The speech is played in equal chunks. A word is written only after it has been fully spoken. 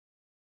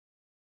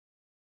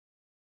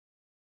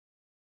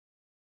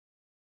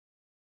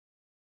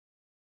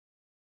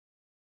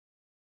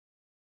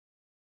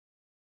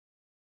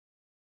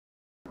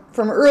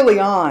from early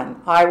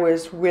on, I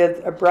was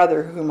with a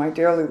brother whom I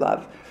dearly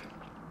love,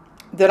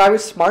 that I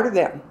was smarter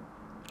than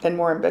and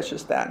more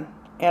ambitious than.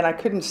 And I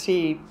couldn't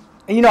see,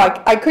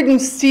 I couldn't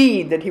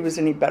see that he was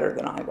any better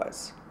than I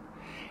was.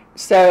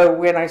 So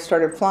when I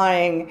started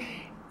flying,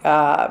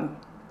 and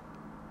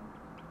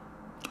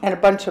a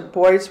bunch of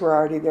boys were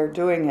already there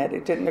doing it,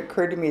 it didn't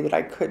occur to me that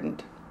I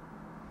couldn't.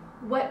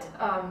 What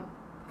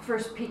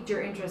first piqued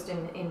your interest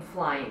in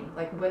flying?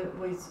 Like,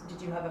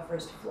 did you have a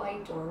first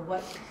flight, or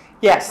what?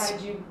 Yes. How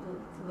did you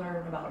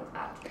learn about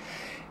that?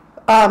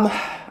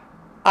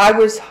 I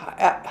was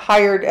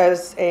hired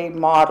as a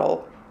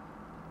model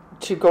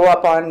to go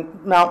up on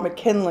Mount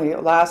McKinley,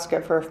 Alaska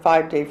for a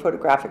 5-day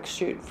photographic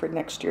shoot for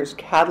next year's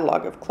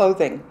catalog of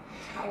clothing.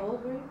 How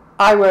old were you?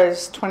 I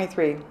was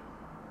 23.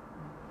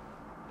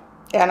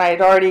 And I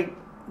had already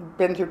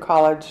been through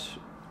college,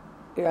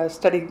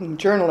 studying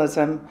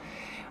journalism,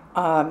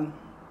 and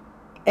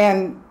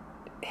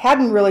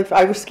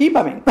I was ski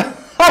bumming.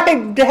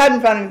 I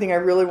hadn't found anything I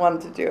really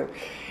wanted to do,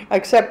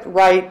 except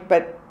write,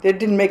 but it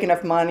didn't make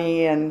enough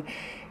money. And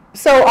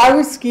so I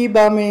was ski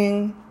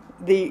bumming.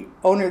 The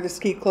owner of the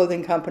ski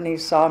clothing company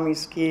saw me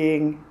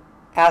skiing,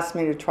 asked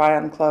me to try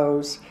on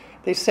clothes.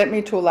 They sent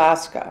me to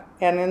Alaska.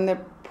 And in the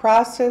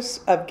process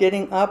of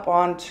getting up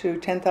onto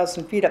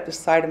 10,000 feet up the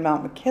side of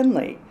Mount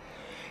McKinley,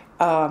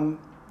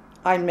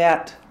 I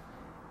met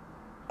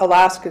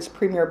Alaska's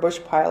premier bush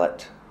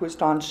pilot, who was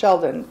Don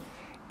Sheldon,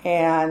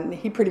 and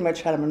he pretty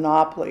much had a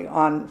monopoly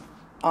on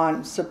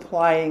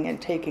supplying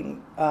and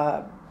taking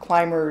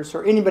climbers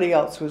or anybody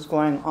else who was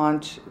going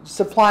on,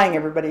 supplying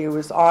everybody who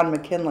was on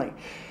McKinley.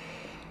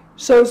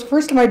 So it was the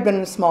first time I'd been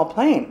in a small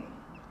plane.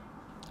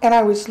 And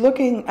I was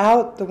looking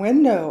out the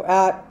window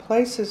at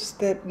places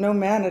that no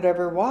man had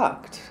ever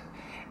walked,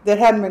 that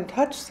hadn't been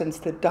touched since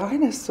the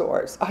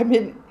dinosaurs. I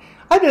mean,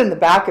 I'd been in the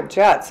back of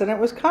jets, and it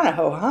was kind of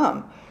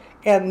ho-hum.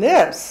 And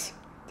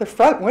the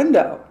front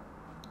window,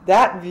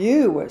 that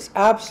view was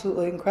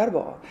absolutely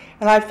incredible.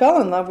 And I fell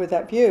in love with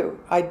that view.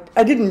 I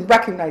didn't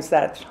recognize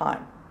that at the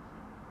time.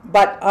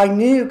 But I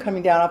knew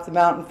coming down off the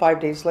mountain 5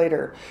 days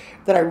later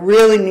that I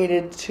really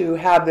needed to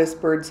have this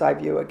bird's eye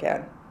view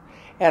again.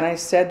 And I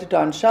said to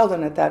Don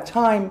Sheldon at that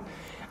time,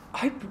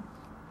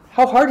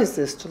 how hard is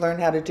this to learn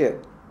how to do?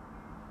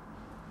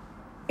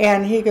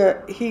 And he,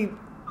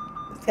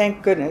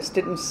 thank goodness,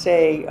 didn't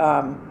say,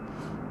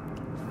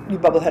 you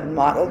bubble-headed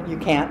model, you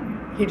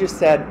can't. He just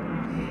said,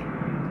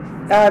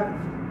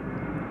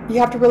 you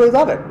have to really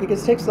love it,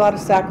 because it takes a lot of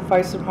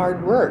sacrifice and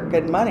hard work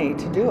and money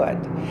to do it.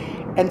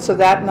 And so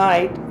that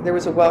night, there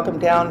was a welcome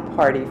down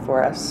party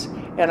for us.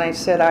 And I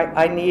said,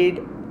 I need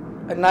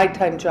a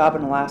nighttime job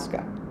in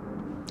Alaska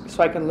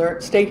so I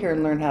can stay here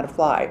and learn how to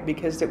fly,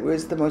 because it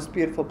was the most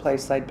beautiful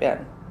place I'd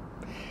been.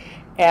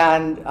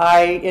 And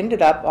I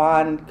ended up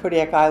on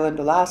Kodiak Island,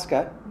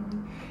 Alaska,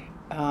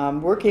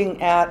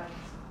 working at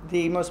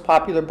the most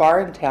popular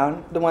bar in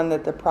town, the one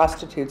that the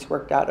prostitutes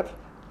worked out of.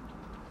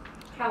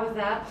 How was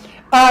that?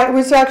 It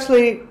was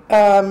actually,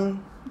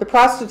 the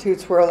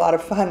prostitutes were a lot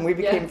of fun. We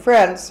became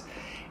friends.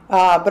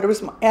 But it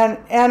was, and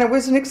it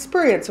was an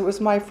experience. It was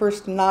my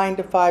first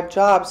 9-to-5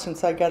 job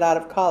since I got out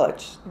of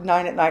college.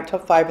 9 at night till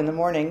 5 in the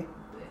morning.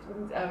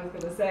 I was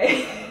going to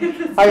say.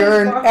 I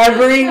earned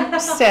every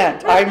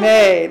cent I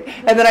made,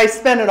 and then I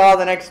spent it all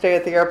the next day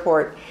at the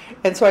airport.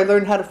 And so I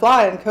learned how to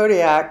fly in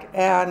Kodiak,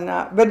 and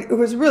but it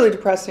was really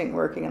depressing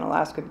working in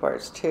Alaskan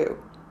bars too.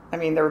 I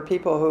mean, there were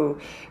people who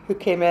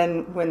came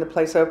in when the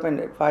place opened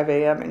at 5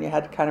 a.m. and you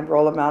had to kind of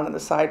roll them out on the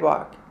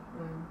sidewalk.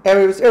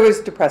 It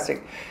was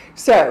depressing.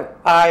 So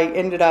I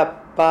ended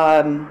up,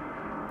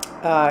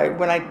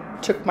 when I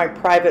took my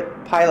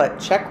private pilot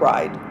check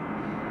ride,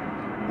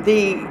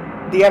 the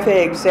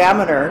FAA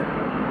examiner,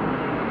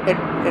 and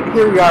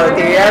here we are at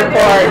the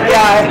airport.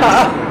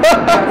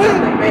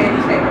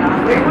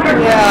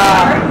 Yeah.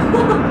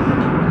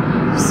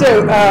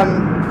 So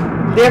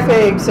the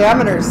FAA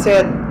examiner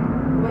said,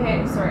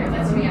 wait, sorry,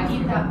 let me ask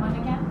you that one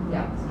again?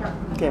 Yeah.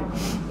 Okay.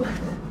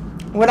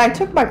 When I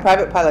took my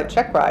private pilot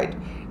check ride,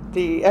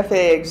 the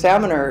FAA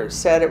examiner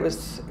said it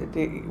was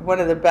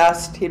one of the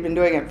best. He'd been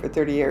doing it for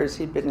 30 years.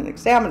 He'd been an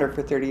examiner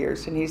for 30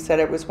 years, and he said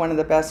it was one of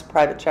the best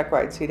private check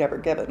rides he'd ever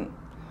given.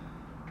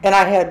 And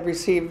I had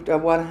received a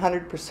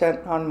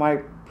 100% on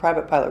my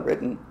private pilot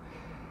written.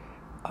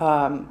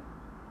 Were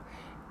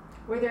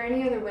there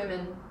any other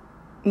women?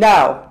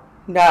 No.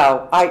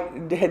 I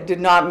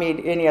did not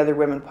meet any other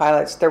women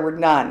pilots. There were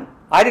none.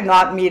 I did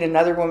not meet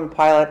another woman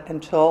pilot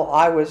until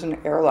I was an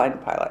airline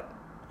pilot.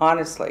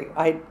 Honestly,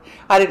 I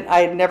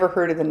had never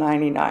heard of the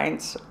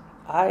 99s.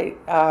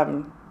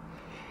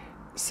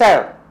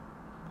 So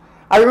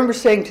I remember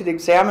saying to the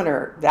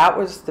examiner, "That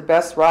was the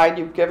best ride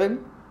you've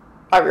given."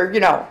 I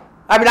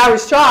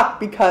was shocked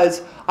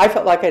because I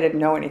felt like I didn't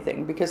know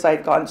anything because I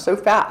had gone so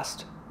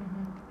fast.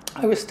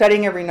 I was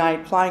studying every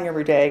night, flying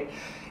every day,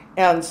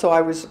 and so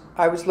I was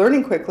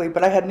learning quickly,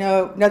 but I had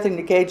nothing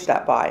to gauge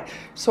that by.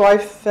 So I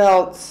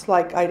felt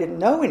like I didn't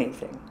know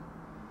anything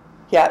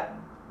yet.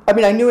 I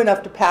mean, I knew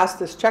enough to pass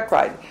this check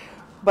ride,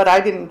 but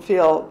I didn't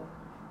feel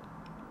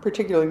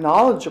particularly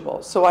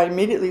knowledgeable. So I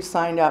immediately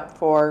signed up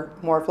for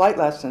more flight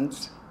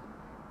lessons.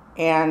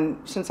 And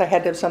since I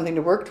had to have something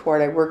to work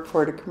toward, I worked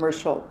toward a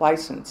commercial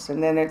license.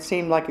 And then it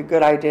seemed like a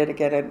good idea to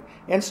get an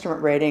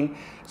instrument rating.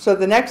 So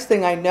the next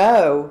thing I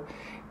know,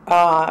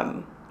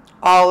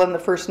 all in the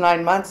first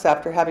 9 months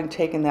after having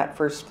taken that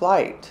first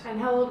flight.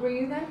 And how old were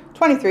you then?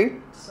 23,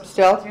 So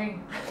still. 23.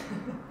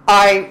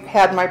 I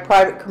had my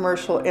private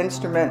commercial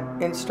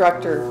instrument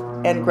instructor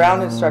and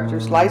ground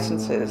instructor's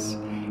licenses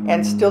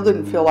and still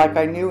didn't feel like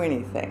I knew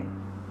anything.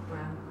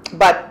 Wow.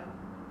 But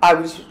I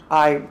was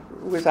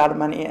out of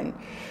money and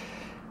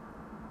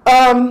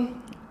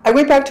I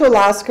went back to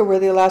Alaska where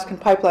the Alaskan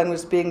pipeline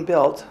was being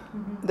built.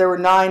 Mm-hmm. There were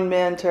 9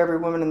 men to every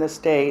woman in the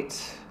state.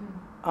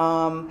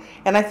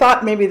 And I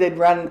thought maybe they'd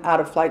run out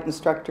of flight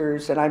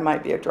instructors and I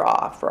might be a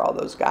draw for all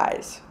those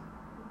guys.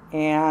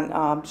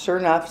 And sure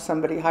enough,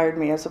 somebody hired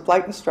me as a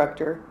flight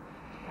instructor.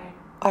 Right.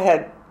 I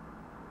had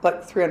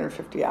like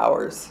 350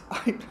 hours.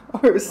 It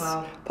was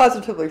Wow.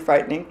 positively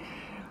frightening.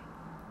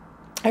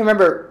 I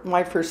remember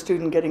my first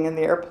student getting in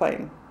the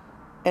airplane,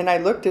 and I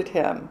looked at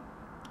him,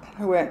 and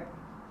I went,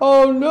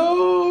 "Oh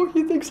no,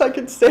 he thinks I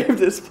can save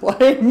this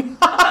plane." And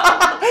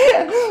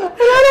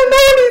I don't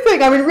know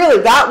anything. I mean,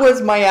 really, that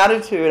was my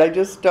attitude. I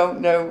just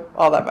don't know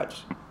all that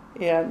much.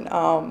 And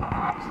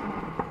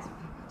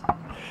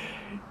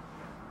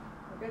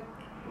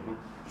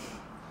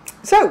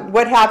so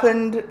what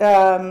happened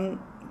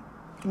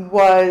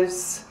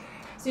was...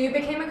 So you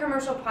became a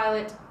commercial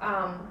pilot.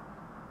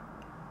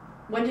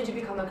 When did you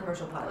become a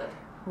commercial pilot?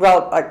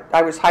 Well,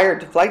 I was hired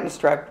to flight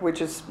instruct,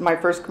 which is my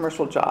first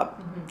commercial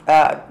job,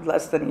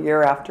 less than a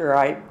year after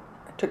I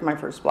took my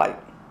first flight.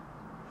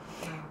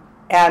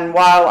 And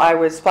while I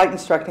was flight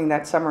instructing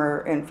that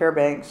summer in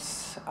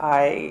Fairbanks,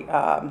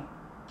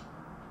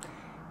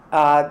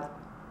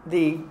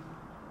 the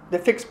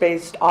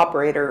fixed-based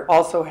operator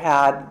also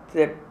had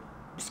the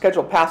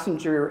scheduled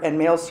passenger and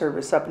mail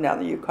service up and down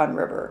the Yukon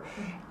River,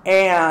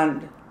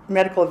 and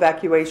medical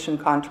evacuation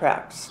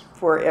contracts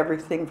for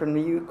everything from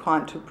the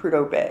Yukon to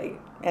Prudhoe Bay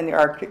and the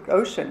Arctic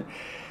Ocean.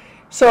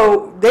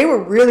 So they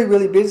were really,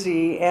 really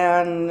busy,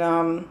 and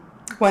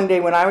one day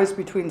when I was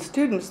between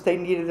students, they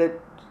needed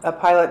a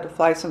pilot to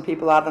fly some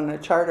people out on a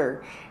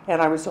charter,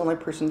 and I was the only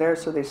person there,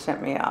 so they sent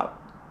me out.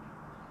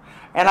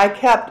 And I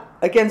kept,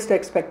 against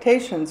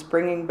expectations,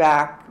 bringing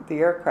back the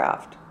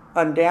aircraft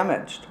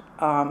undamaged.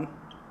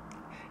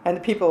 And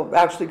the people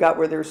actually got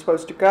where they were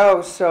supposed to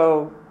go,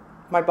 so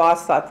my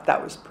boss thought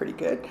that was pretty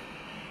good.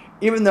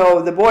 Even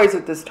though the boys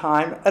at this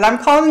time, and I'm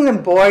calling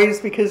them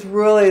boys because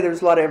really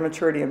there's a lot of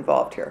immaturity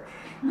involved here.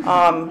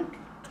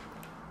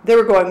 They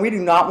were going, "We do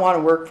not want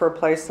to work for a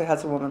place that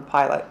has a woman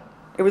pilot."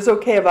 It was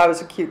okay if I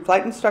was a cute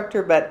flight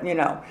instructor, but you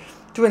know,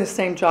 doing the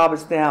same job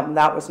as them,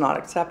 that was not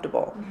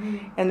acceptable.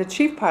 And the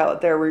chief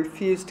pilot there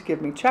refused to give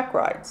me check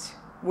rides,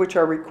 which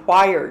are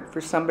required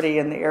for somebody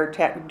in the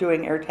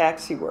doing air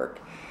taxi work.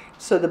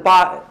 So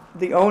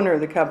the owner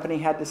of the company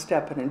had to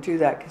step in and do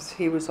that because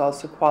he was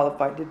also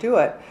qualified to do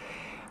it.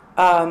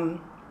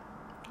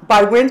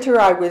 By winter,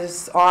 I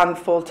was on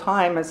full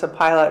time as a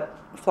pilot,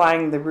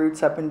 flying the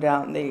routes up and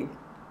down the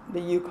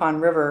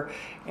Yukon River,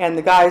 and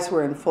the guys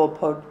were in full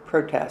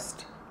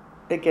protest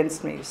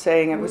against me,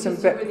 saying it was...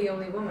 Because you were the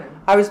only woman.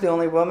 I was the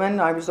only woman.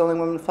 I was the only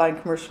woman flying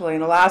commercially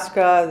in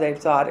Alaska. They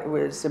thought it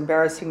was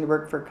embarrassing to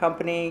work for a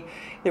company.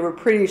 They were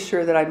pretty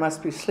sure that I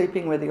must be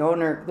sleeping with the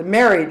owner, the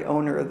married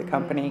owner of the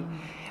company,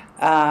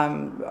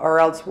 or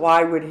else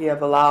why would he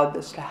have allowed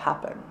this to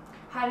happen?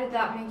 How did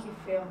that make you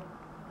feel?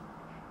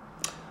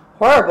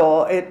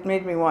 Horrible. It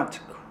made me want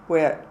to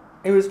quit.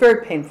 It was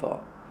very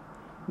painful.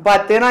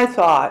 But then I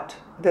thought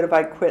that if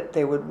I quit,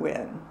 they would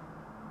win.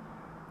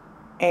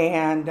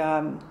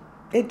 And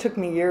it took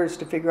me years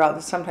to figure out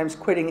that sometimes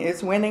quitting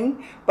is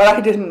winning, but I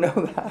didn't know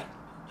that.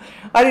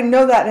 I didn't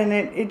know that, and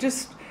it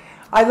just,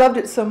 I loved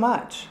it so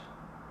much.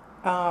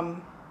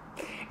 And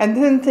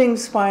then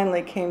things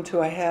finally came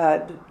to a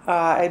head.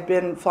 I'd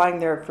been flying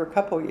there for a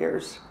couple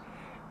years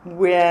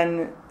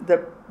when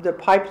the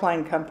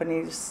pipeline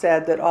companies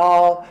said that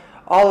all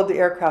of the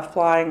aircraft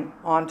flying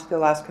onto the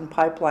Alaskan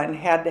pipeline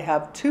had to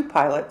have 2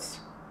 pilots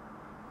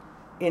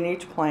in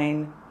each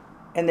plane,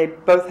 and they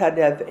both had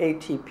to have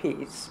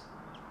ATPs.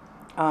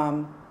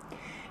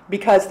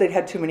 Because they'd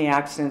had too many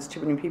accidents, too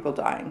many people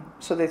dying.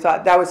 So they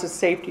thought that was a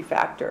safety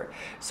factor.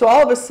 So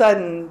all of a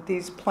sudden,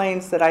 these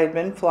planes that I had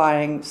been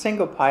flying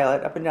single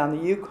pilot up and down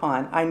the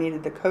Yukon, I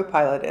needed the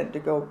co-pilot in to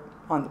go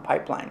on the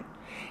pipeline.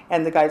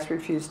 And the guys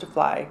refused to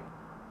fly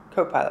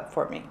co-pilot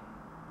for me.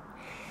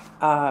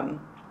 And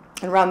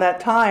around that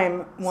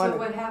time... So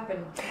what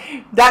happened?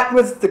 That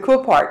was the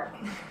cool part.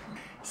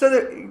 So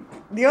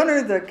the owner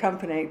of the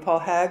company,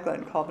 Paul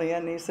Haglund, called me in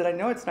and he said, "I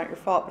know it's not your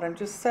fault, but I'm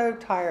just so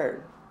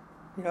tired.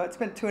 You know, it's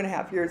been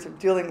 2.5 years of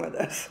dealing with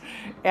this,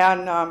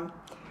 and I'm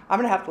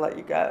going to have to let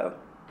you go."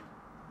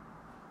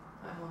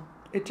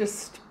 It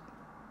just,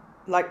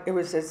 like, it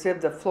was as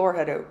if the floor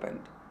had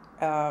opened.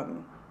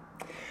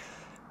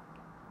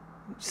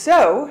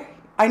 So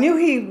I knew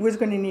he was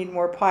going to need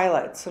more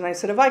pilots, and I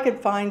said, if I could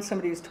find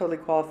somebody who's totally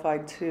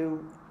qualified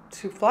to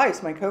to fly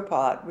as my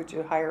co-pilot, would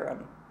you hire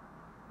him?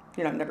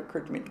 You know, it never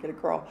occurred to me to get a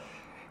girl.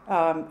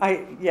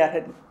 I yet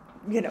had,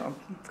 you know,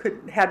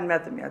 hadn't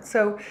met them yet.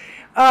 So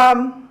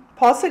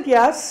Paul said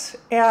yes,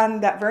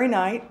 and that very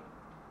night,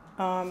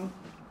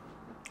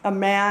 a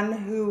man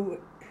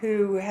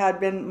who had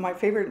been my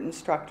favorite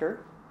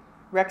instructor,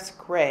 Rex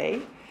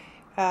Gray,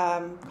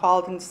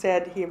 called and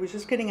said he was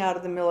just getting out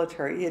of the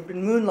military. He had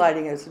been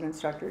moonlighting as an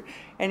instructor,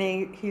 and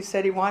he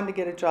said he wanted to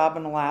get a job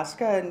in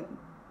Alaska, and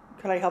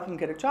could I help him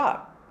get a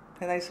job?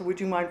 And I said, would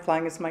you mind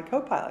flying as my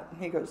co-pilot?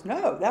 And he goes,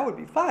 no, that would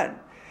be fun.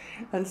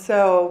 And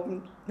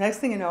so next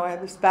thing you know, I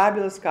have this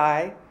fabulous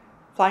guy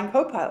flying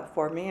co-pilot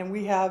for me, and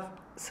we have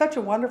such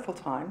a wonderful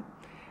time.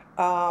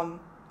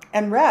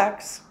 And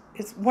Rex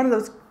is one of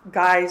those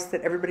guys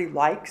that everybody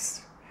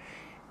likes.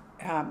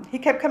 He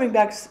kept coming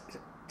back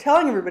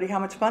telling everybody how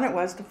much fun it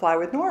was to fly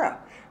with Norah,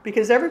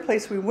 because every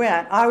place we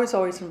went, I was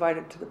always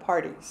invited to the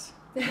parties.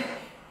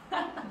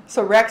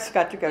 So Rex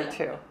got to go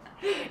too.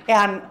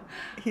 And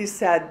he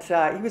said,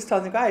 he was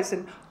telling the guys,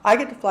 and I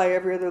get to fly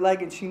every other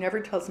leg, and she never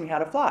tells me how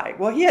to fly.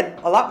 Well, he had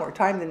a lot more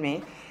time than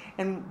me,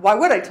 and why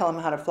would I tell him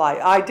how to fly?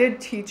 I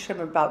did teach him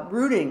about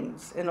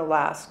routings in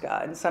Alaska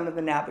and some of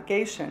the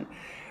navigation.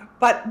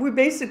 But we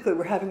basically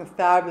were having a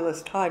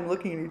fabulous time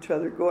looking at each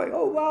other going,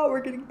 oh, wow,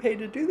 we're getting paid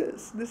to do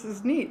this. This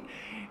is neat.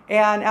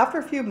 And after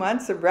a few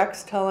months of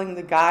Rex telling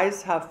the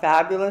guys how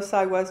fabulous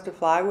I was to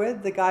fly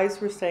with, the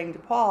guys were saying to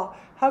Paul,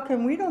 how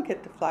come we don't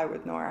get to fly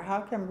with Norah? How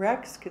come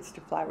Rex gets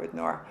to fly with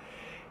Norah?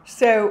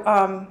 So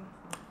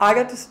I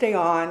got to stay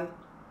on.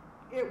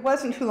 It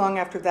wasn't too long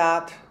after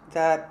that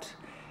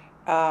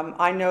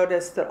I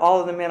noticed that all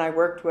of the men I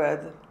worked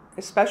with,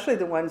 especially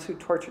the ones who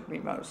tortured me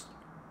most,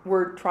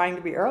 were trying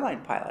to be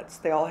airline pilots.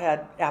 They all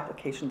had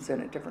applications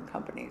in at different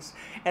companies.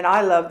 And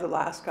I loved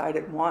Alaska. I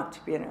didn't want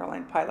to be an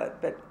airline pilot.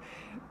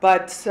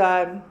 But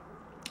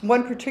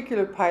one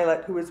particular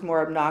pilot who was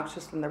more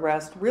obnoxious than the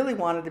rest really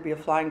wanted to be a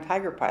Flying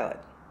Tiger pilot.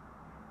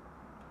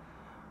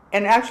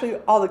 And actually,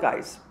 all the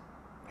guys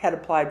had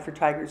applied for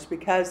Tigers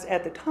because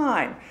at the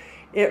time,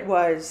 it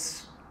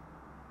was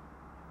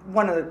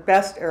one of the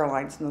best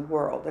airlines in the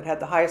world. It had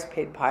the highest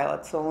paid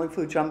pilots. They only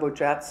flew jumbo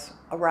jets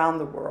around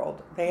the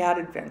world. They had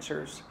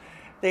adventures.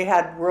 They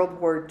had World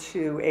War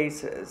II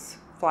aces,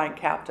 flying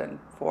captain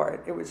for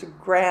it. It was a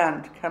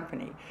grand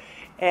company.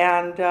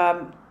 And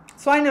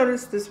so I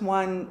noticed this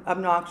one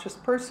obnoxious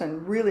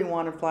person really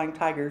wanted Flying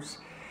Tigers.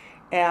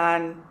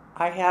 And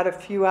I had a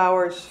few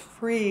hours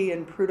free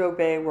in Prudhoe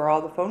Bay where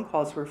all the phone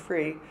calls were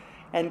free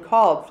and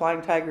called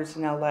Flying Tigers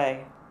in LA.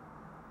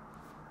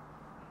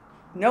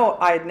 No,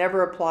 I had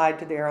never applied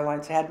to the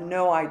airlines. I had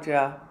no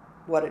idea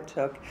what it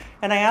took.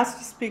 And I asked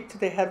to speak to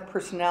the head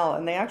personnel,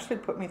 and they actually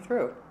put me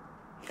through.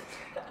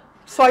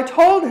 So I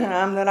told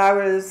him that I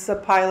was a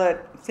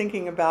pilot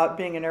thinking about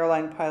being an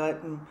airline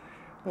pilot and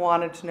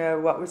wanted to know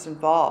what was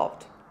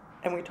involved.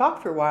 And we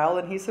talked for a while,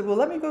 and he said, well,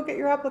 let me go get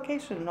your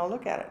application, and I'll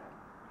look at it.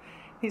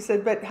 He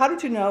said, but how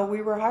did you know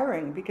we were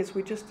hiring? Because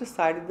we just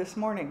decided this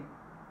morning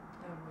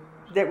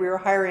that we were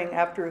hiring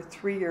after a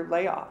 3-year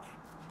layoff.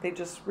 They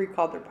just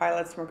recalled their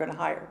pilots and were going to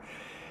hire.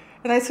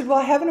 And I said, well,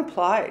 I haven't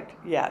applied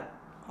yet.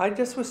 I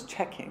just was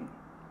checking.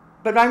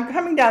 But I'm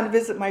coming down to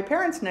visit my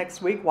parents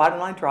next week. Why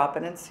don't I drop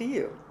in and see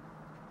you?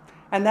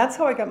 And that's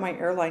how I got my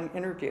airline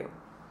interview.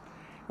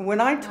 And when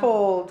I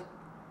told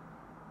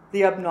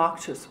the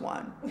obnoxious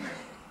one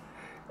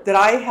that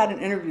I had an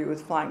interview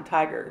with Flying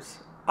Tigers,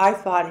 I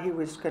thought he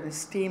was going to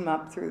steam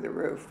up through the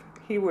roof.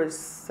 He was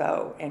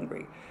so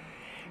angry.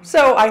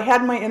 So I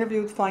had my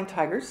interview with Flying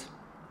Tigers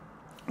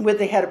with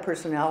the head of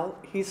personnel.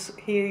 He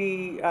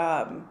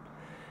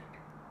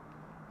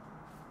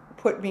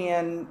put me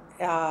in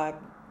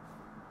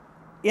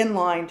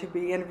line to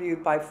be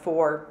interviewed by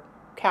 4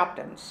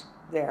 captains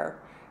there,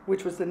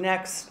 which was the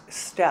next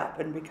step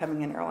in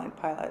becoming an airline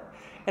pilot.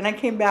 And I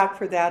came back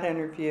for that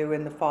interview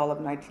in the fall of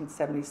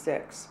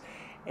 1976.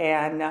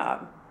 And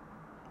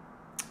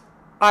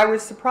I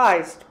was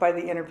surprised by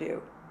the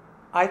interview.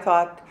 I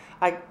thought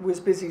I was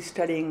busy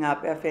studying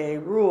up FAA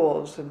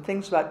rules and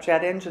things about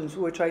jet engines,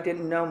 which I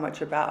didn't know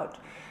much about.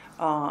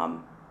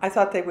 I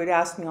thought they would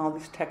ask me all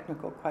these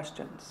technical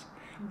questions.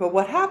 But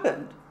what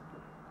happened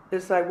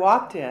is I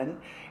walked in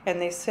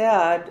and they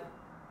said,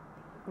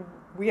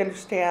 we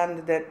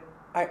understand that,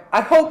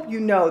 I hope you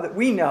know that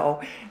we know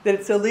that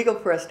it's illegal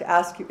for us to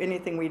ask you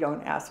anything we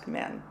don't ask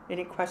men,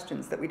 any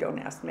questions that we don't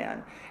ask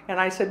men. And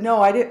I said,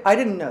 no, I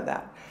didn't know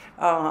that.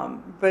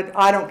 But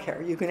I don't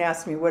care. You can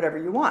ask me whatever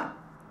you want.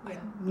 Yeah. I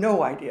had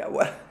no idea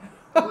what.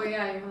 Well,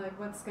 yeah, you're like,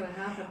 what's going to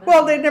happen then?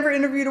 Well, they'd never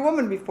interviewed a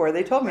woman before.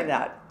 They told me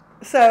that.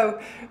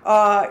 So,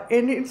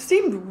 and it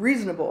seemed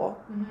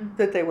reasonable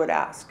that they would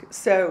ask.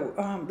 So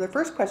the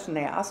first question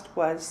they asked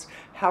was,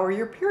 how are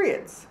your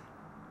periods?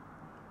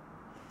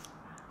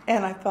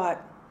 And I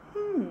thought,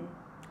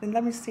 and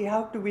let me see,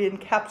 how do we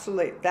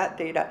encapsulate that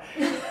data?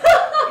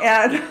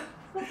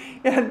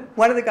 And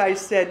one of the guys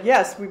said,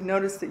 yes, we've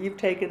noticed that you've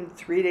taken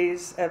 3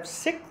 days of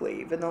sick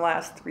leave in the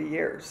last 3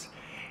 years.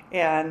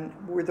 And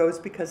were those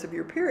because of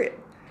your period?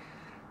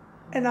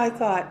 And I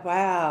thought,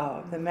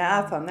 wow, the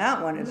math on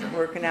that one isn't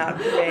working out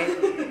for me.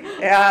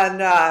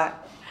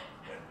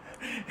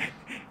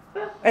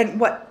 And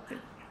what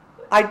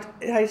I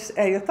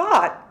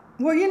thought,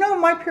 well, you know,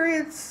 my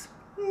periods,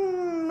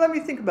 let me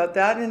think about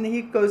that. And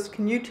he goes,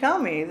 can you tell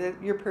me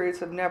that your periods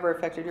have never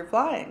affected your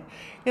flying?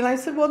 And I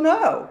said, well,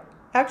 no,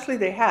 actually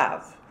they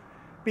have.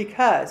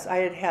 Because I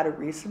had had a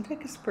recent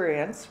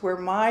experience where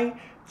my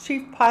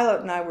chief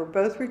pilot and I were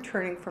both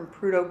returning from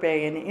Prudhoe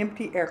Bay in an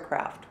empty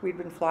aircraft. We'd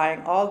been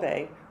flying all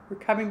day. We're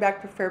coming back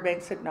to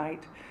Fairbanks at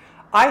night.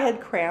 I had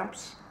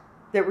cramps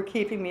that were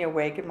keeping me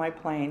awake in my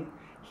plane.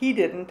 He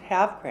didn't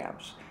have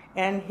cramps,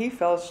 and he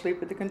fell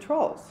asleep at the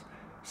controls.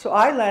 So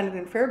I landed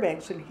in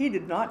Fairbanks, and he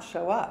did not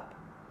show up.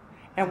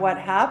 And what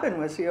happened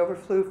was he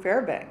overflew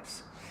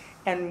Fairbanks.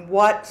 And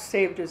what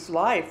saved his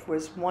life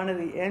was one of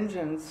the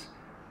engines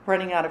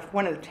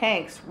one of the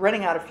tanks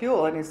running out of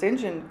fuel, and his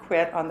engine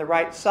quit on the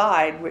right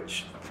side,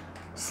 which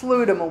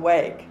slewed him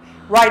awake,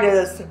 right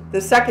as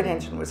the second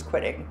engine was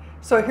quitting.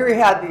 So here he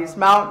had these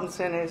mountains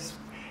in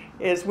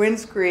his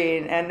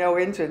windscreen and no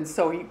engine,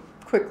 so he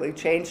quickly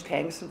changed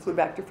tanks and flew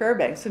back to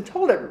Fairbanks and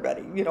told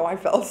everybody, you know, I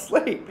fell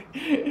asleep.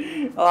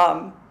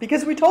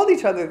 Because we told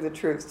each other the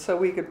truth so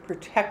we could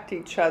protect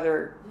each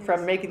other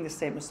from making the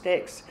same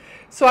mistakes.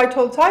 So I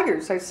told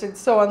Tigers, I said,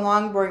 so on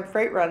long, boring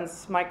freight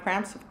runs, my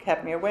cramps have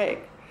kept me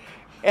awake.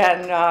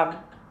 And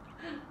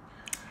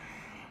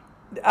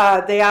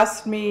they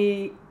asked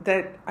me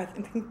that, I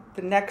think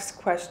the next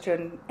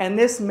question, and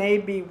this may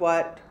be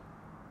what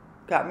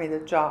got me the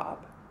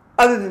job,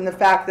 other than the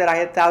fact that I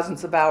had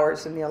thousands of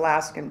hours in the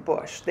Alaskan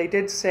bush. They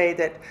did say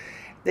that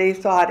they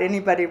thought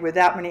anybody with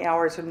that many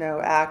hours of no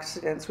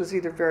accidents was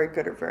either very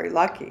good or very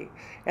lucky,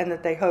 and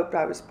that they hoped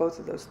I was both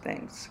of those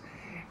things.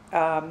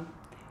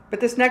 But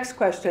this next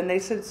question, they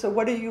said, so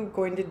what are you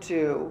going to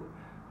do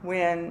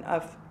when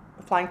a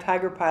Flying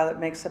Tiger pilot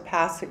makes a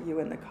pass at you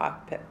in the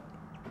cockpit?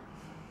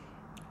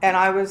 And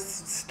I was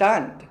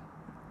stunned,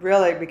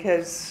 really,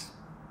 because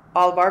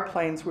all of our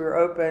planes, we were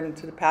open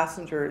to the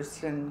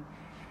passengers, and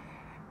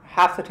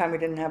half the time we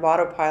didn't have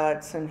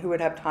autopilots, and who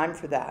would have time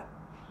for that?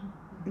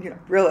 You know,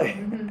 really.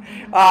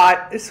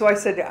 So I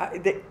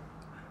said,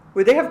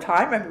 would they have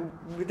time? I mean,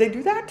 would they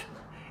do that?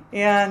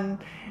 And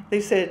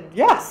they said,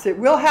 yes, it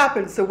will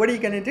happen, so what are you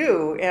going to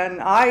do?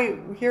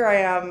 And here I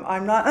am,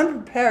 I'm not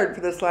unprepared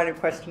for this line of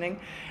questioning.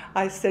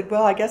 I said,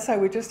 well, I guess I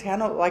would just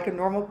handle it like a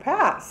normal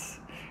pass.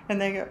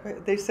 And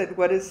they said,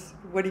 what is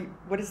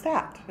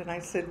that? And I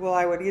said, well,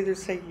 I would either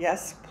say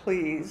yes,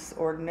 please,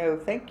 or no,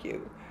 thank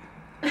you.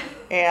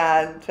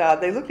 And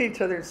they looked at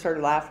each other and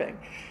started laughing.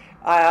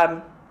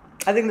 I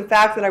think the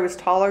fact that I was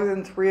taller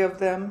than three of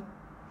them,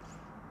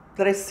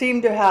 that I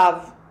seemed to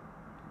have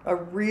a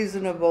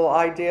reasonable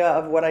idea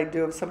of what I'd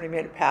do if somebody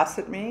made a pass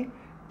at me,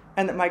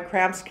 and that my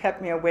cramps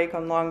kept me awake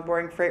on long,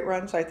 boring freight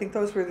runs, I think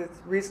those were the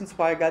reasons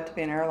why I got to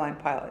be an airline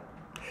pilot.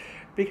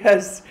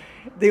 Because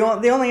they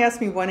only asked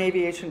me one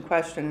aviation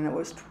question, and it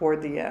was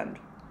toward the end.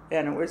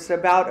 And it was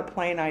about a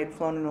plane I had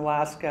flown in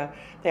Alaska.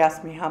 They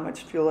asked me how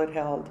much fuel it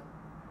held.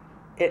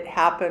 It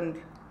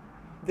happened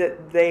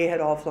that they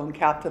had all flown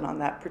captain on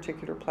that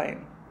particular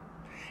plane.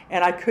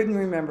 And I couldn't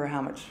remember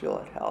how much fuel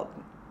it held.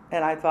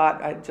 And I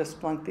thought I'd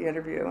just flunked the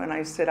interview. And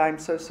I said, I'm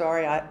so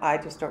sorry, I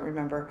just don't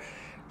remember.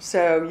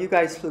 So you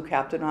guys flew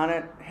captain on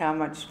it. How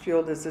much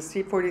fuel does the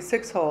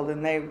C-46 hold?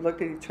 And they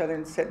looked at each other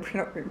and said, we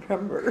don't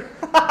remember.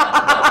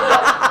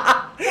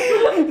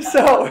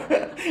 So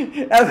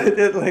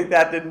evidently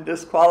that didn't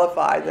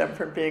disqualify them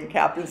from being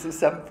captains of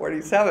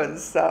 747s.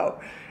 So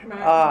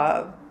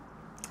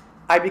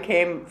I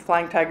became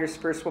Flying Tigers'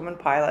 first woman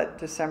pilot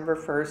December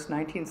 1st,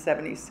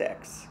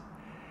 1976.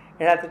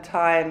 And at the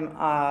time,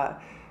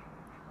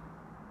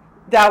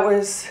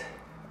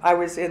 I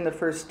was in the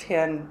first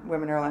 10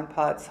 women airline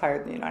pilots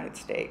hired in the United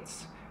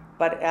States.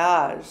 But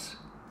as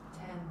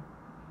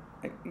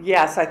 10.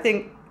 Yes, I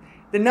think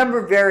the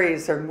number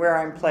varies on where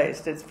I'm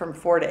placed. It's from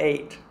 4 to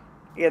 8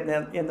 in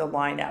the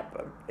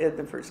lineup in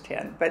the first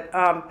 10. But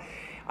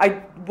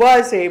I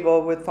was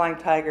able with Flying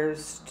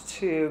Tigers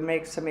to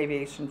make some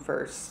aviation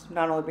firsts,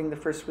 not only being the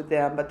first with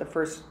them, but the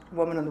first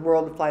woman in the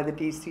world to fly the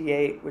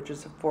DC-8, which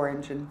is a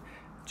 4-engine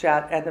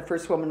jet, and the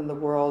first woman in the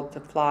world to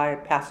fly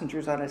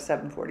passengers on a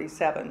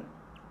 747.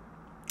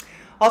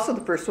 Also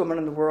the first woman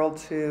in the world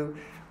to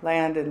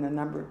land in a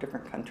number of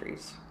different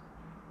countries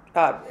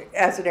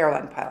as an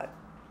airline pilot.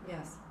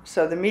 Yes.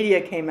 So the media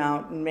came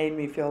out and made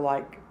me feel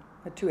like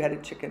a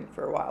two-headed chicken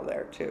for a while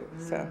there too.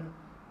 So,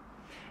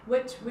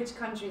 which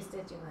countries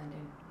did you land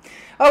in?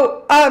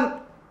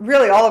 Oh,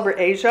 really all over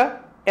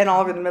Asia and all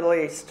over the Middle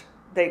East.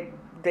 They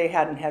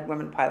hadn't had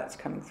women pilots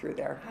coming through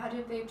there. How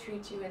did they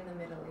treat you in the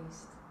Middle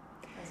East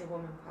as a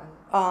woman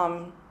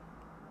pilot?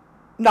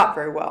 Not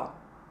very well.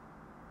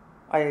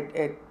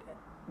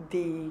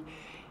 When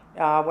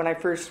I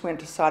first went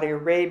to Saudi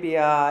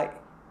Arabia,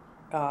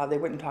 they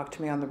wouldn't talk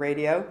to me on the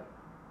radio.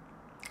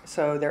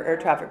 So their air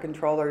traffic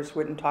controllers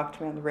wouldn't talk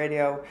to me on the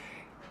radio.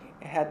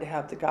 I had to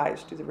have the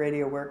guys do the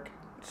radio work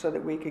so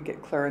that we could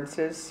get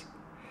clearances.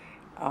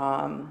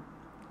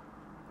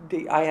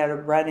 I had a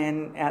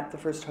run-in at the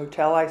first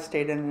hotel I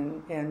stayed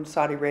in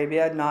Saudi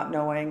Arabia, not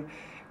knowing,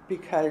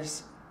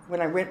 because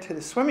when I went to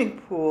the swimming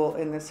pool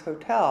in this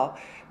hotel,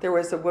 there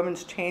was a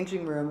women's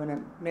changing room and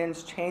a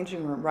men's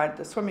changing room right at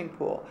the swimming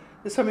pool.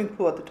 The swimming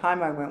pool at the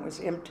time I went was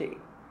empty.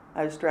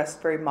 I was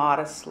dressed very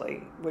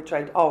modestly, which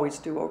I always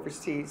do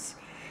overseas.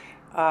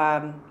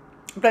 But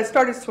I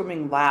started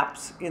swimming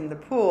laps in the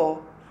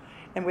pool,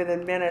 and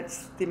within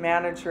minutes, the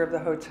manager of the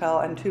hotel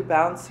and 2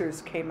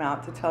 bouncers came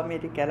out to tell me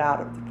to get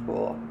out of the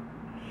pool.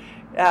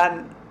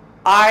 And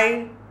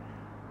I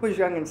was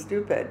young and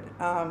stupid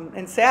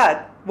and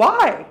said,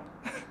 "Why?"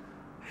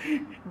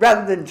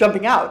 rather than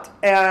jumping out.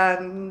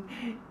 And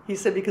he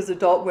said, because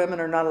adult women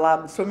are not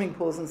allowed in swimming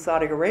pools in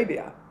Saudi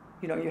Arabia.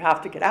 You know, you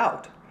have to get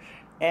out.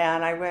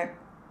 And I went,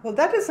 well,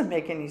 that doesn't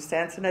make any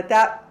sense. And at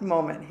that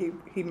moment,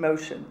 he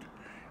motioned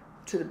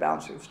to the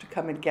bouncers to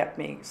come and get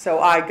me. So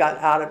I got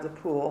out of the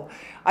pool.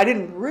 I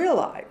didn't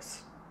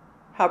realize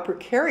how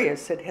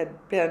precarious it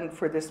had been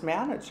for this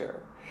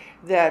manager,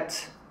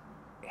 that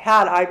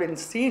had I been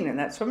seen in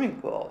that swimming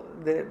pool,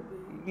 the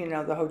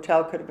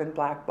hotel could have been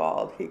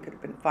blackballed. He could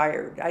have been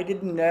fired. I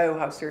didn't know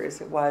how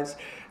serious it was.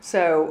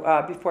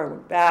 So before I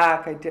went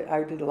back, I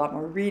did a lot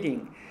more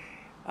reading.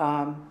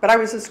 But I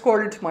was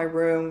escorted to my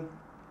room,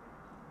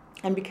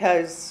 and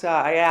because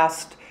I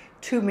asked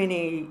too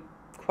many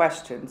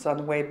questions on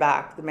the way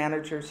back, the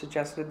manager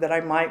suggested that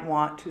I might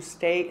want to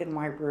stay in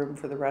my room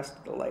for the rest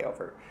of the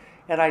layover,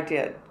 and I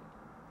did.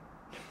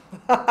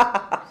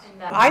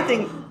 I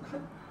think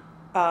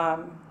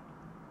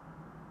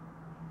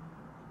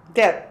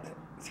that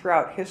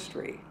throughout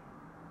history,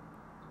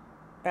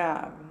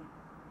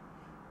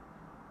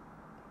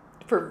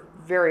 for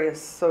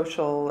various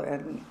social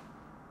and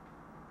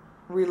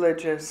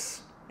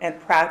religious and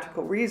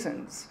practical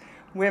reasons,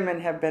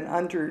 women have been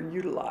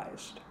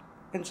underutilized.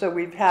 And so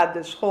we've had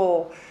this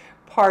whole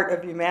part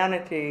of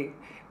humanity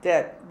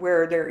that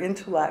where their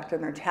intellect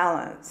and their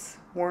talents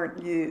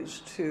weren't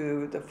used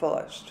to the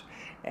fullest.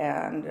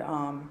 And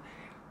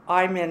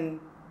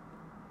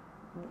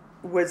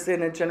was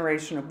in a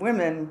generation of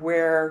women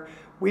where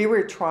we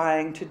were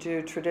trying to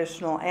do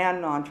traditional and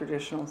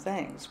non-traditional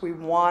things. We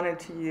wanted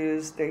to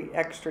use the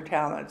extra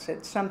talents.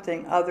 It's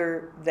something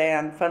other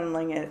than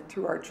funneling it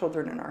through our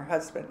children and our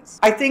husbands.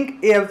 I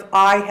think if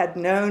I had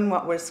known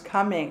what was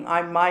coming,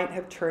 I might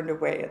have turned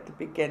away at the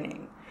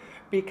beginning,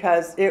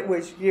 because it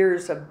was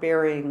years of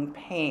burying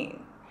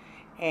pain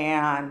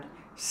and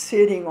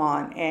sitting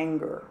on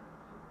anger,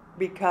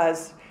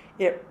 because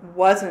it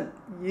wasn't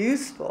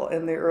useful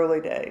in the early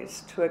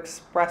days to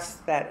express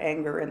that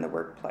anger in the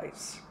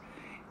workplace.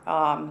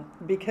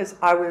 Because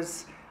I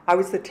was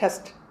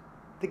the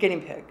guinea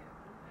pig.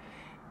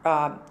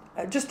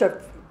 Just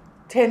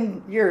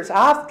 10 years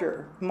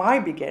after my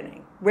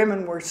beginning,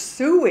 women were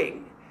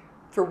suing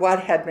for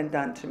what had been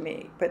done to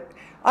me. But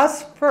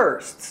us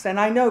firsts, and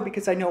I know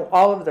because I know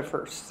all of the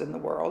firsts in the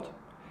world,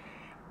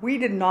 we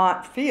did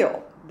not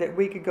feel that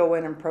we could go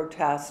in and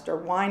protest or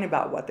whine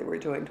about what they were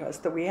doing to us,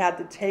 that we had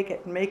to take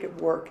it and make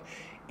it work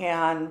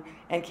and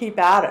keep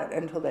at it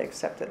until they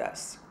accepted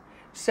us.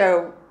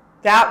 So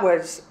that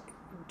was,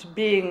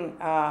 being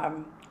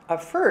a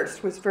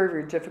first was very,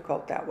 very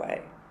difficult that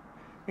way,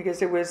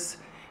 because it was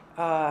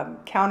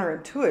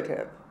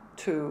counterintuitive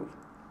to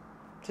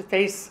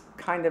face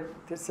kind of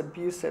this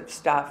abusive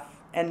stuff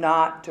and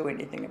not do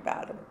anything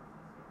about it,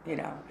 you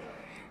know.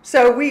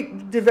 So we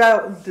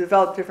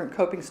developed different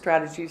coping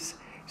strategies,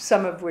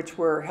 some of which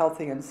were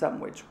healthy and some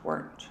which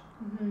weren't.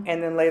 Mm-hmm.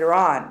 And then later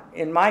on,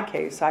 in my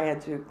case, I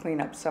had to clean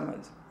up some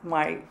of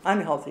my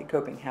unhealthy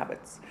coping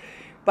habits.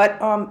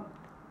 But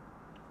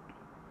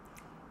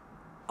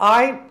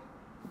I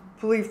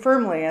believe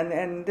firmly,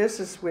 and this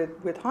is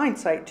with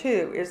hindsight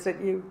too, is that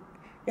you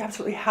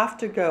absolutely have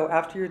to go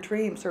after your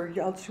dreams, or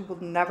else you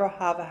will never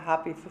have a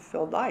happy,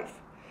 fulfilled life.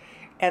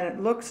 And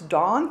it looks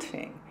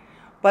daunting,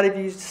 but if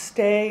you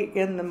stay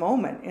in the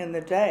moment, in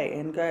the day,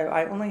 and go,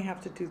 I only have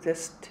to do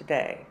this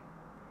today.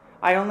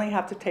 I only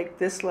have to take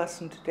this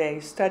lesson today,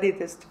 study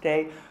this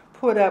today,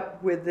 put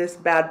up with this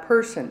bad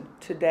person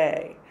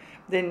today,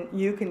 then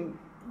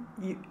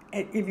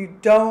if you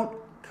don't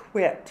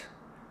quit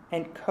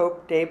and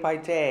cope day by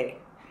day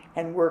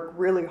and work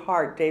really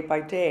hard day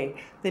by day,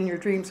 then your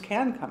dreams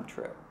can come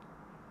true.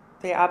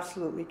 They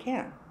absolutely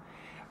can.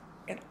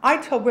 And I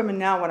tell women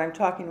now when I'm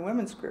talking to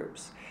women's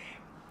groups,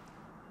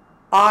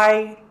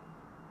 I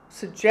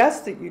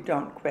suggest that you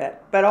don't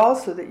quit, but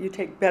also that you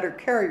take better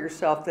care of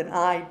yourself than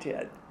I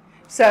did.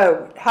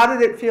 So how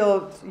did it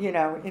feel,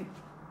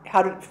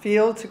 how did it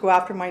feel to go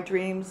after my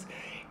dreams?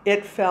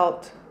 It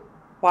felt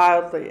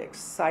wildly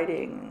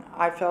exciting.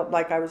 I felt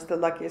like I was the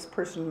luckiest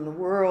person in the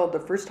world. The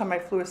first time I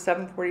flew a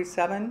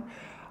 747,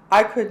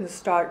 I couldn't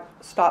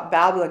stop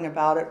babbling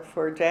about it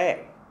for a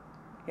day.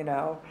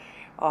 The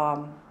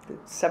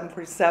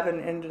 747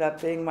 ended up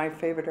being my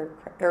favorite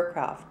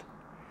aircraft.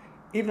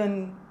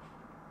 Even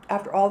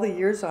after all the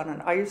years on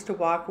it, I used to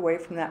walk away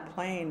from that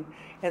plane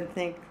and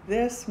think,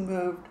 this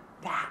moved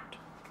that.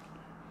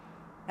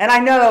 And I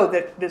know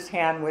that this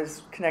hand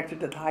was connected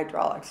to the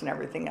hydraulics and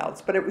everything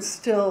else, but it was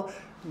still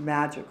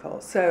magical.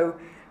 So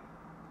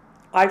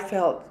I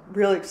felt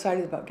really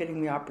excited about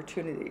getting the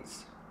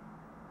opportunities.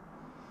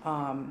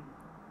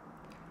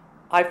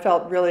 I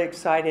felt really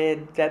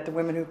excited that the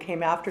women who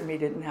came after me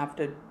didn't have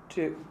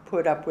to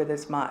put up with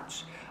as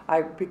much.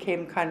 I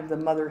became kind of the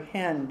mother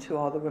hen to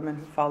all the women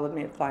who followed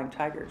me at Flying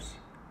Tigers.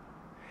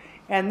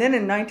 And then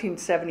in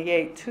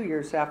 1978, 2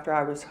 years after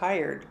I was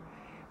hired,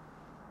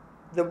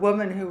 the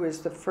woman who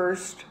was the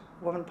first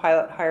woman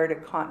pilot hired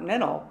at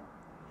Continental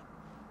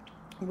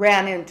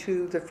ran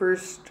into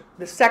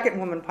the second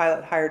woman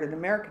pilot hired at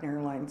American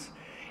Airlines,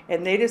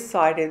 and they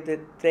decided that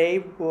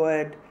they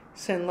would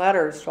send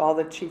letters to all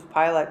the chief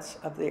pilots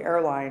of the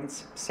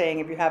airlines saying,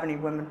 if you have any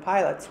women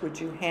pilots, would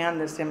you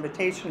hand this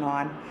invitation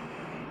on?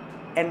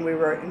 And we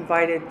were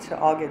invited to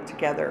all get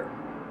together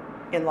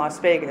in Las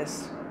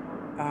Vegas.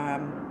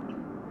 And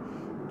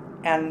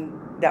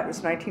that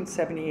was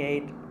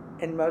 1978,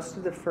 and most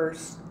of the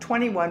first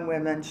 21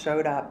 women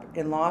showed up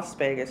in Las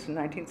Vegas in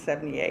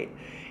 1978,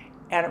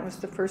 and it was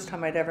the first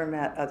time I'd ever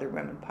met other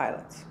women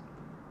pilots.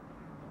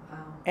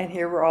 Wow. And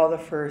here were all the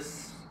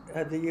first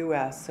of the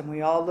U.S., and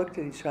we all looked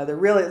at each other.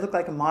 Really, it looked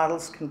like a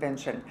models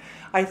convention.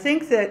 I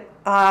think that,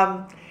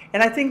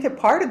 and I think that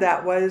part of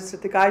that was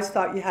that the guys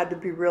thought you had to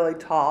be really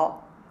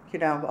tall, you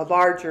know, a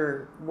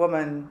larger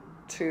woman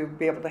to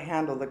be able to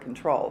handle the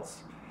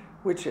controls,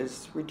 which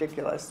is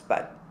ridiculous,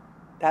 but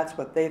that's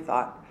what they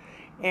thought.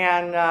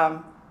 And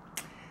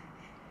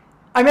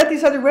I met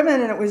these other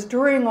women, and it was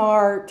during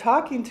our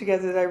talking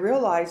together that I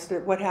realized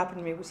that what happened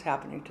to me was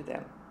happening to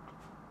them.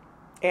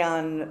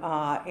 And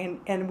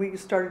we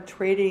started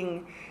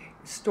trading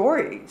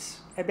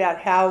stories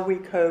about how we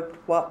coped,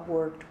 what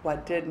worked,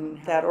 what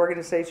didn't. That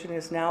organization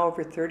is now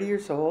over 30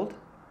 years old.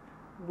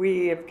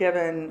 We have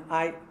given,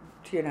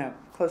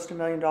 close to $1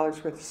 million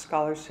worth of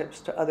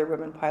scholarships to other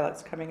women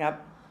pilots coming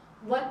up.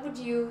 What would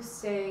you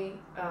say,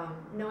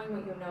 knowing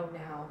what you know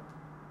now,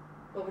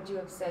 what would you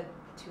have said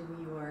to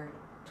your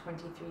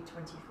 23,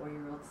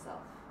 24-year-old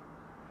self?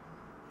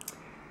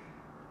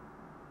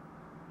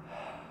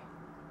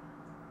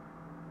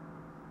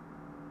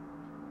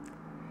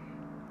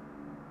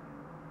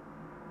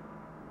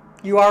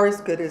 You are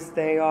as good as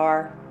they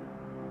are.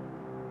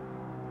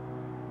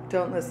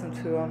 Don't listen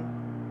to them.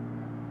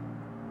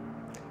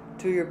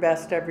 Do your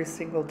best every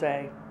single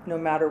day, no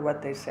matter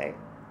what they say.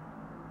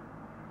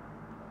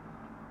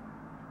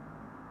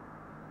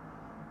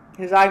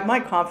 Because my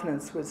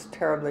confidence was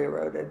terribly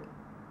eroded.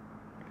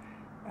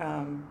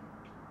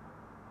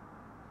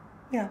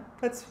 Yeah,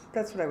 that's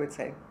what I would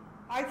say.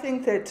 I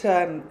think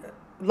that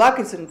luck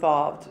is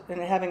involved in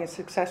having a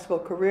successful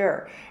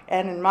career,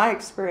 and in my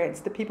experience,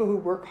 the people who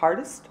work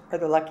hardest are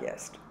the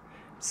luckiest.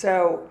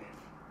 So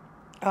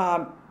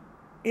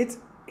it's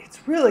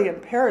really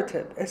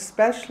imperative,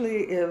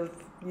 especially if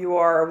you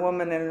are a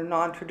woman in a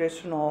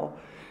non-traditional,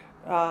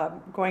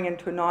 going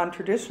into a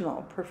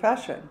non-traditional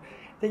profession,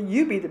 that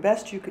you be the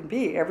best you can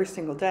be every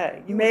single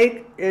day. You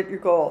make it your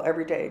goal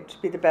every day to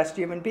be the best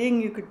human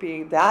being you could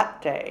be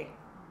that day,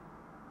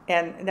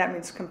 and that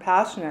means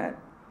compassionate.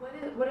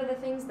 What are the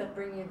things that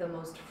bring you the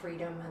most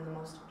freedom and the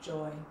most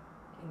joy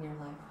in your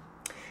life?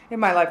 In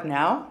my life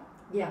now?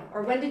 Yeah.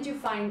 Or when did you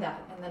find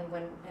that? And then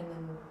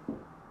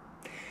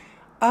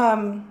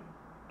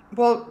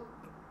well,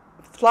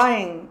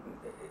 flying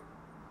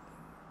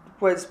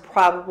was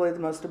probably the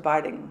most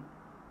abiding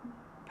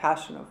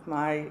passion of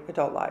my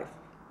adult life.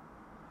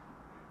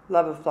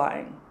 Love of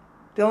flying.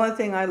 The only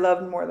thing I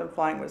loved more than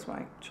flying was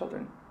my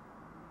children.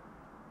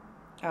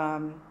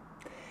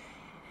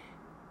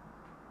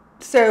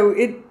 So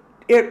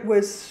it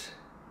was,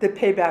 the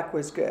payback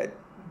was good.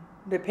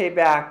 The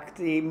payback,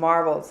 the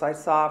marvels I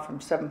saw from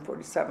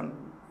 747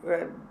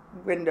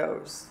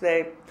 windows,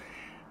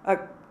 a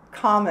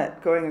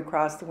comet going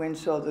across the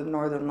windshield of the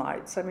Northern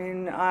Lights. I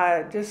mean,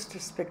 just a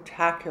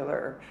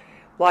spectacular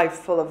life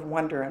full of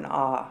wonder and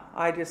awe.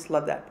 I just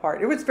love that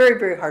part. It was very,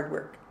 very hard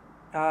work,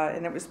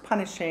 and it was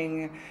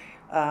punishing.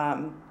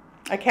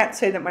 I can't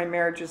say that my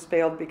marriages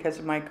failed because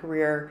of my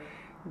career,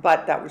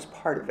 but that was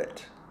part of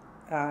it.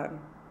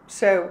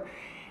 So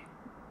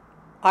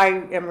I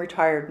am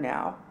retired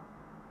now,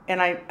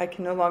 and I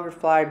can no longer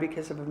fly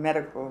because of a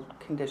medical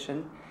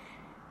condition.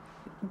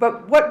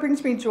 But what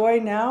brings me joy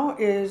now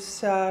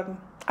is I'm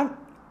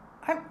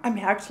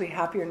actually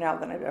happier now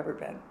than I've ever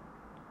been,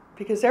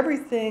 because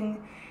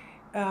everything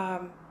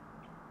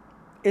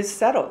is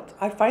settled.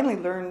 I finally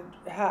learned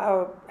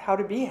how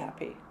to be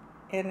happy,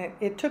 and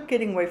it took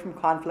getting away from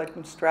conflict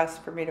and stress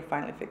for me to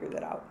finally figure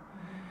that out.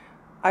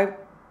 Mm-hmm.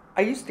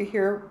 I used to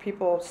hear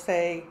people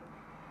say,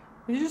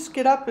 you just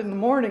get up in the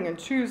morning and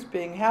choose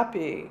being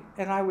happy.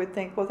 And I would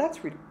think, well,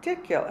 that's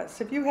ridiculous.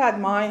 If you had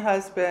my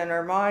husband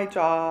or my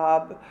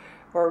job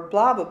or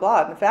blah, blah,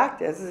 blah. And the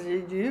fact is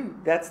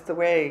that's the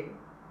way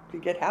you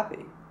get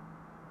happy.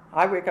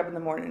 I wake up in the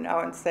morning now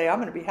and say, I'm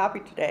going to be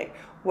happy today.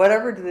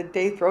 Whatever the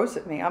day throws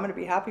at me, I'm going to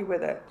be happy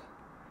with it.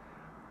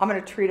 I'm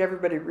going to treat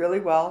everybody really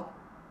well.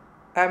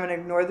 I'm going to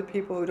ignore the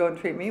people who don't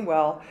treat me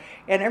well.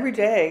 And every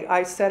day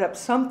I set up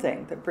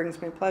something that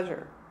brings me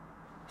pleasure.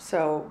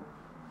 So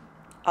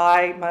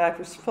my life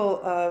was full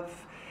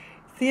of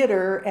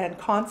theater and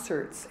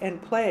concerts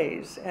and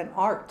plays and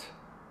art,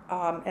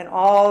 and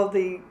all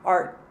the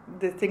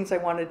things I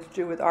wanted to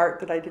do with art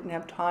that I didn't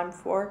have time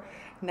for.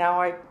 Now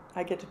I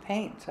get to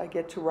paint, I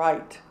get to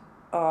write.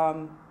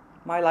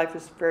 My life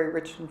is very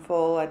rich and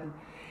full, and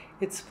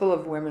it's full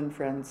of women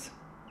friends.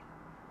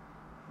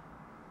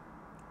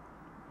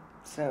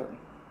 So,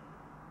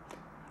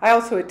 I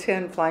also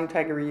attend Flying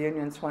Tiger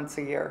reunions once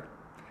a year.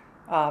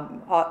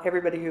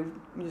 Everybody who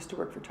used to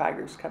work for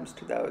Tigers comes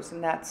to those,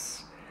 and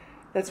that's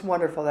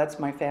wonderful. That's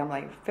my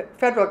family.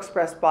 Federal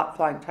Express bought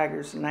Flying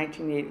Tigers in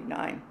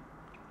 1989.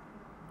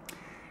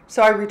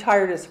 So I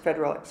retired as a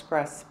Federal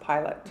Express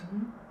pilot,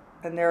 mm-hmm.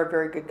 and they're a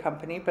very good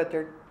company, but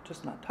they're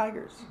just not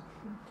Tigers.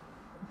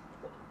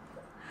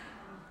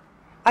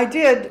 I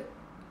did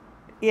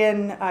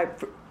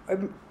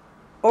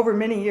over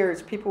many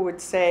years, people would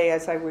say,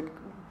 as I would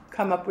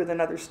come up with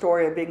another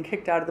story of being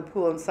kicked out of the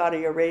pool in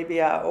Saudi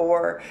Arabia,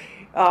 or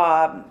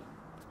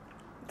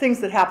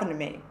things that happened to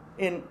me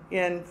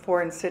in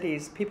foreign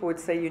cities, people would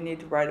say, you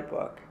need to write a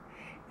book.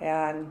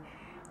 And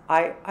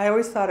I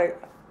always thought I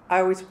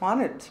always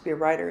wanted to be a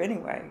writer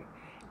anyway.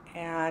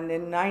 And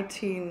in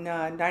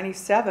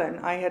 1997,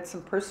 I had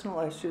some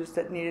personal issues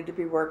that needed to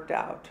be worked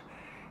out.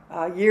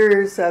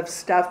 Years of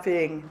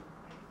stuffing,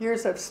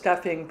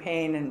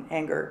 pain and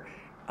anger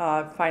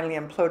finally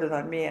imploded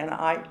on me, and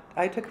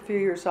I took a few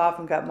years off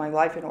and got my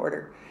life in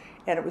order.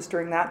 And it was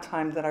during that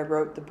time that I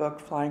wrote the book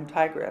Flying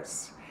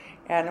Tigress.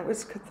 And it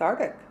was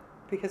cathartic,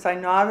 because I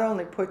not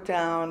only put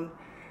down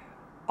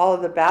all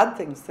of the bad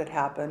things that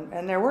happened,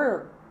 and there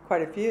were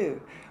quite a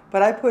few,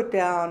 but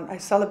I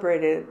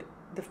celebrated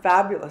the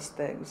fabulous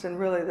things, and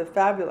really the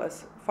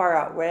fabulous far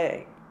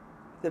outweigh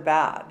the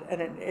bad.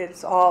 And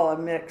it's all a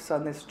mix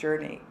on this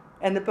journey.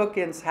 And the book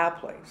ends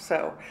happily.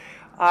 So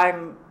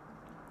I'm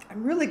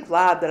really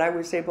glad that I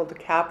was able to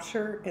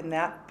capture in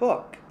that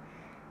book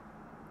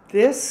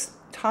this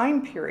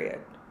time period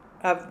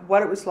of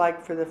what it was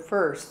like for the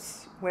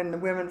firsts, when the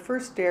women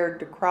first dared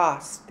to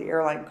cross the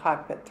airline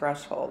cockpit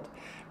threshold.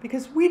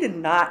 Because we did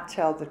not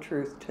tell the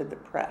truth to the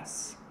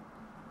press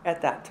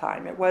at that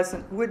time. It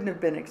wouldn't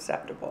have been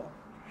acceptable.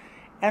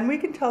 And we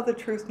can tell the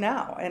truth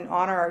now and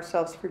honor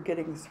ourselves for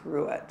getting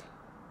through it.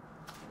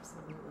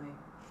 Absolutely.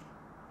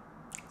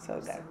 So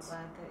I'm that's so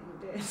glad that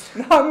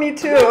you did. No, me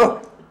too.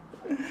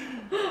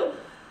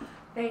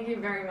 Thank you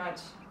very much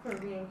for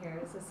being here.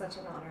 This is such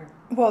an honor.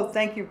 Well,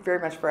 thank you very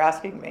much for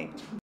asking me.